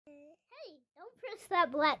press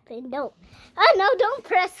that black thing. Don't. Oh no, don't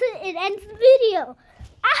press it. It ends the video.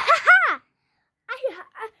 Ah-ha-ha!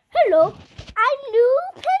 Hello, I'm new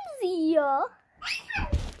Penzio.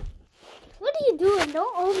 What are you doing?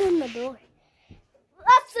 Don't open the door.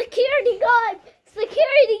 That's security guard.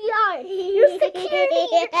 Security guard. You're security.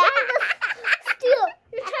 You're trying to steal.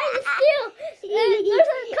 You're trying to steal. There's a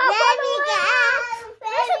cop on the way.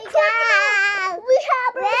 There's a criminal. We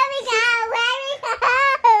have her. Let me go.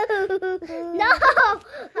 No.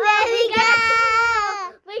 Let me go.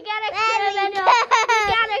 We got a criminal. We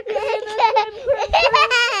got a criminal.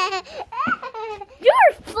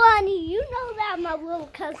 You're funny. You know that my little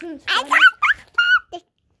cousin's funny.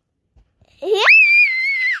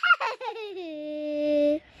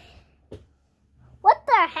 What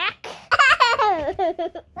the heck?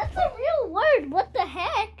 That's a real word. What the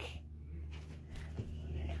heck?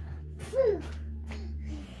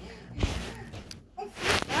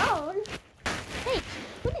 Hey,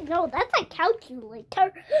 no, that's a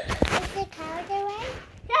calculator. Is the calculator?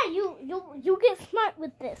 Yeah, you get smart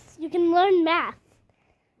with this. You can learn math.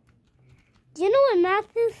 Do you know what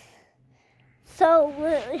math is? So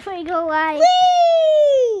if we go like,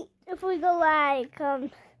 if we go like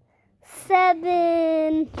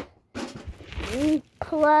 7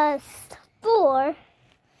 plus 4,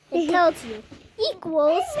 it tells you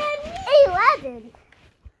equals 11.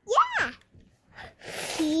 Yeah.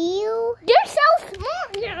 You're so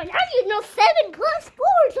smart. Now you know 7 plus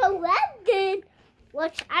 4 is 11.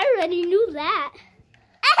 Which I already knew that.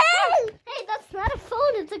 Hey, that's not a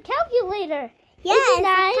phone. It's a calculator. Yeah, it's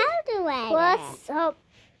a calculator. Plus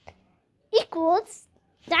equals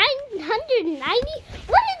 990.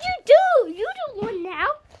 What did you do? You do one now.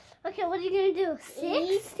 Okay, what are you gonna do?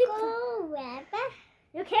 6.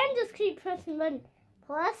 You can't just keep pressing button.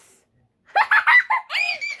 Plus.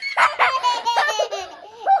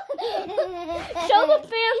 Show the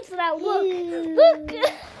fans that look. Look.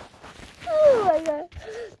 Oh my god.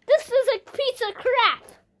 This is a piece of crap.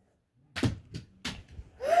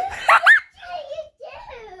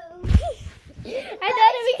 I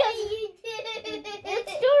done it because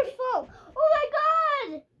it's your fault. Oh my god!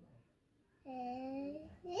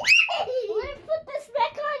 Let me put this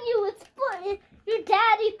back on you. Your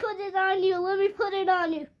daddy put it on you. Let me put it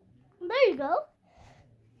on you. There you go.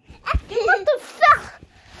 What the fuck?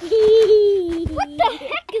 What the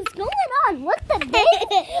heck is going on? What the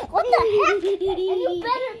heck? What the heck? And you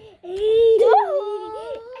better.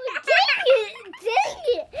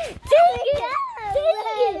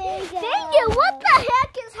 Dang it! What the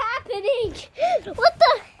heck is happening? What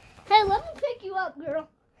the? Hey, let me pick you up, girl.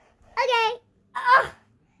 Okay.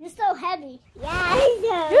 You're so heavy. Yeah,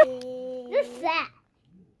 You're fat.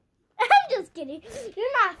 I'm just kidding.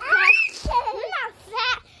 You're not fat. You're not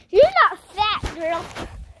fat. You're not fat, girl.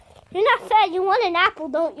 You're not fat. You want an apple,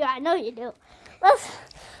 don't you? I know you do. Let's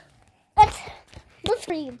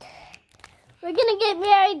read. We're gonna get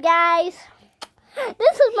married, guys.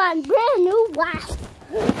 This is my brand new wife.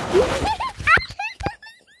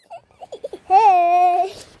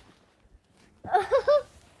 Hey.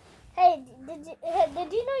 Hey,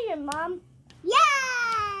 did you know your mom?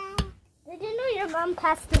 Yeah. Did you know your mom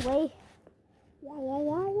passed away? Yeah.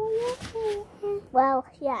 Well,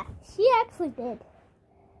 yeah, she actually did.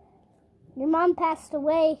 Your mom passed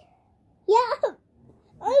away. Yeah.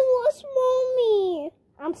 I lost Mommy.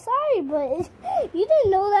 I'm sorry, but you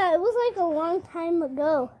didn't know that. It was like a long time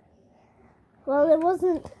ago. Well, it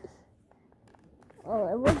wasn't. Oh,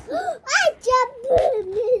 it was. I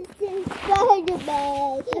jumped in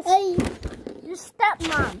Spider-Man. Your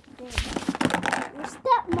stepmom did. Your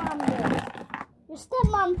stepmom did. Your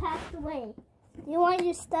stepmom passed away. You want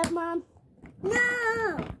your stepmom?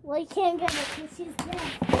 No. Well, you can't get her because she's dead.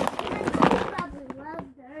 You probably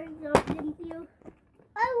loved her, didn't you?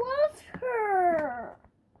 I loved her.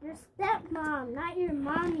 Your stepmom, not your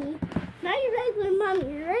mommy. Not your regular mommy.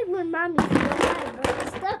 Your regular mommy's still alive, but your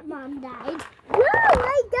stepmom died. No,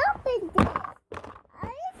 I don't think that. I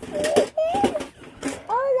see it.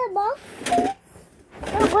 Oh, the boxes.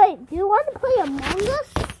 Oh, wait, do you want to play Among Us?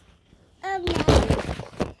 No.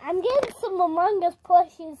 I'm getting some Among Us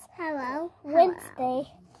plushies. Hello.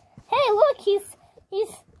 Wednesday. Hey, look, he's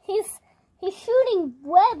shooting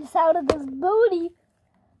webs out of his booty.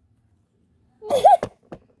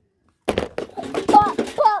 Pop,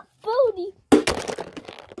 pop, booty.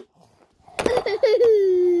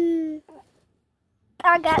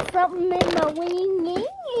 I got something in my wings.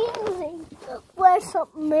 There's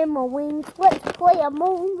something in my wings. Let's play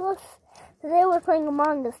Among Us. Today we're playing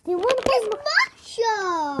Among Us. Do you want to play?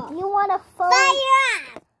 Do you want a phone?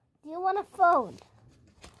 Fire up. Do you want a phone?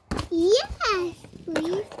 Yes,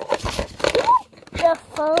 please. the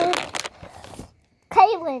phone.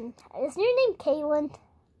 Kaylin. Is your name Kaylin?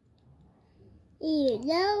 You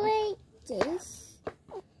know it, this.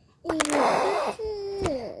 Where'd I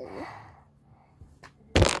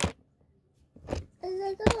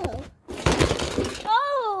go?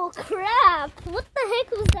 Oh, crap. What the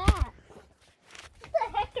heck was that? What the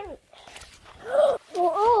heck are...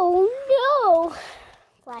 Oh, no.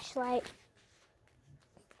 Flashlight.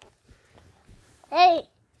 Hey,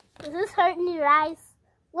 is this hurting your eyes?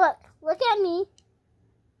 Look at me.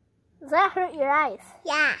 Does that hurt your eyes?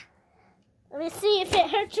 Yeah. Let me see if it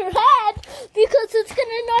hurts your head, because it's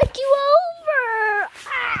gonna knock you over.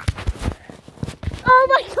 Ah. Oh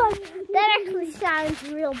my God, that actually sounds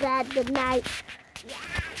real bad. Good night.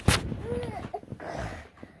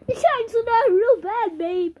 It sounds not real bad,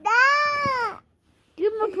 babe. No.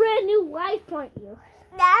 Give him a brand new wife, aren't you?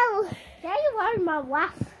 No. Yeah, you are my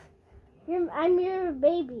wife. I'm your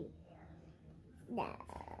baby. No.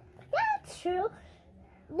 Yeah, it's true.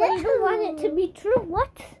 But you don't want it to be true.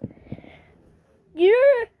 What?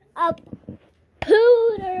 You're a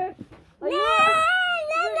pooter. No.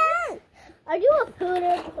 Are you a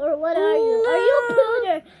pooter or what are you? Are you a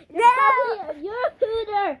pooter? You're a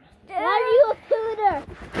pooter. Are you a pooter?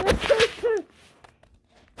 You're a pooter.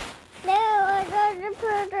 No, I'm not a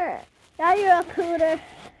pooter. Now you're a pooter.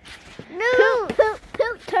 No.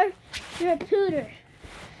 Pooter. You're a pooter.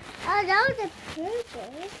 I'm not a pooter.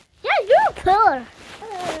 Yeah, you're a pooter.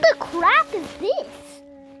 What the crap is this?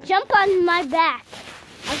 Jump on my back.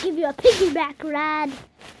 I'll give you a piggyback ride.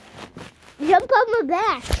 Jump on my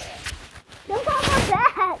back. Jump on my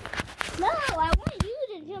back. No, I want you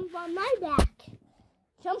to jump on my back.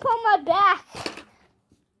 Jump on my back.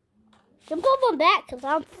 Jump on my back because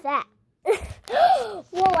I'm fat.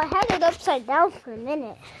 Whoa, I had it upside down for a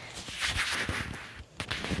minute.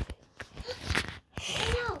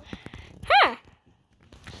 Huh.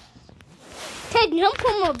 Hey, jump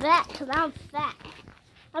on my back because I'm fat.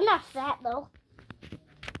 I'm not fat though.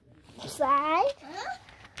 Side.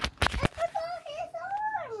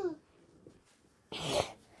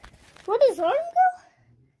 Where does arm go?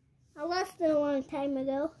 I lost it a long time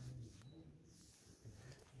ago.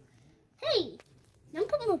 Hey,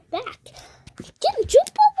 jump on my back.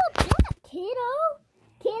 Jump on my back, kiddo.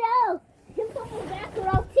 Jump on my back or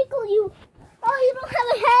I'll tickle you. Oh, you don't have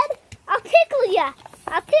a head? I'll tickle ya.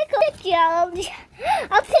 I'll tickle ya.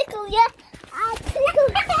 I'll tickle ya.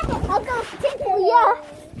 I'll go tickle ya.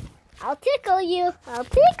 I'll tickle you. I'll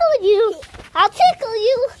tickle you. I'll tickle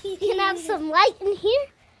you. Can I have some light in here?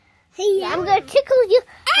 Yeah. I'm going to tickle you.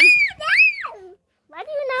 No. Why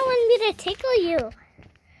do you not want me to tickle you?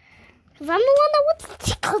 Because I'm the one that wants to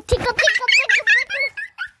tickle.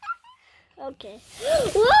 Okay.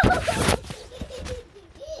 Whoa.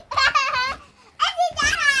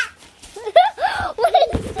 What is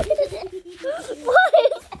this? What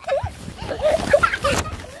is this?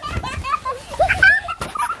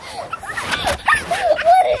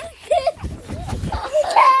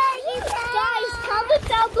 Guys, comment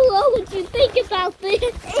down below what you think about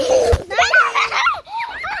this.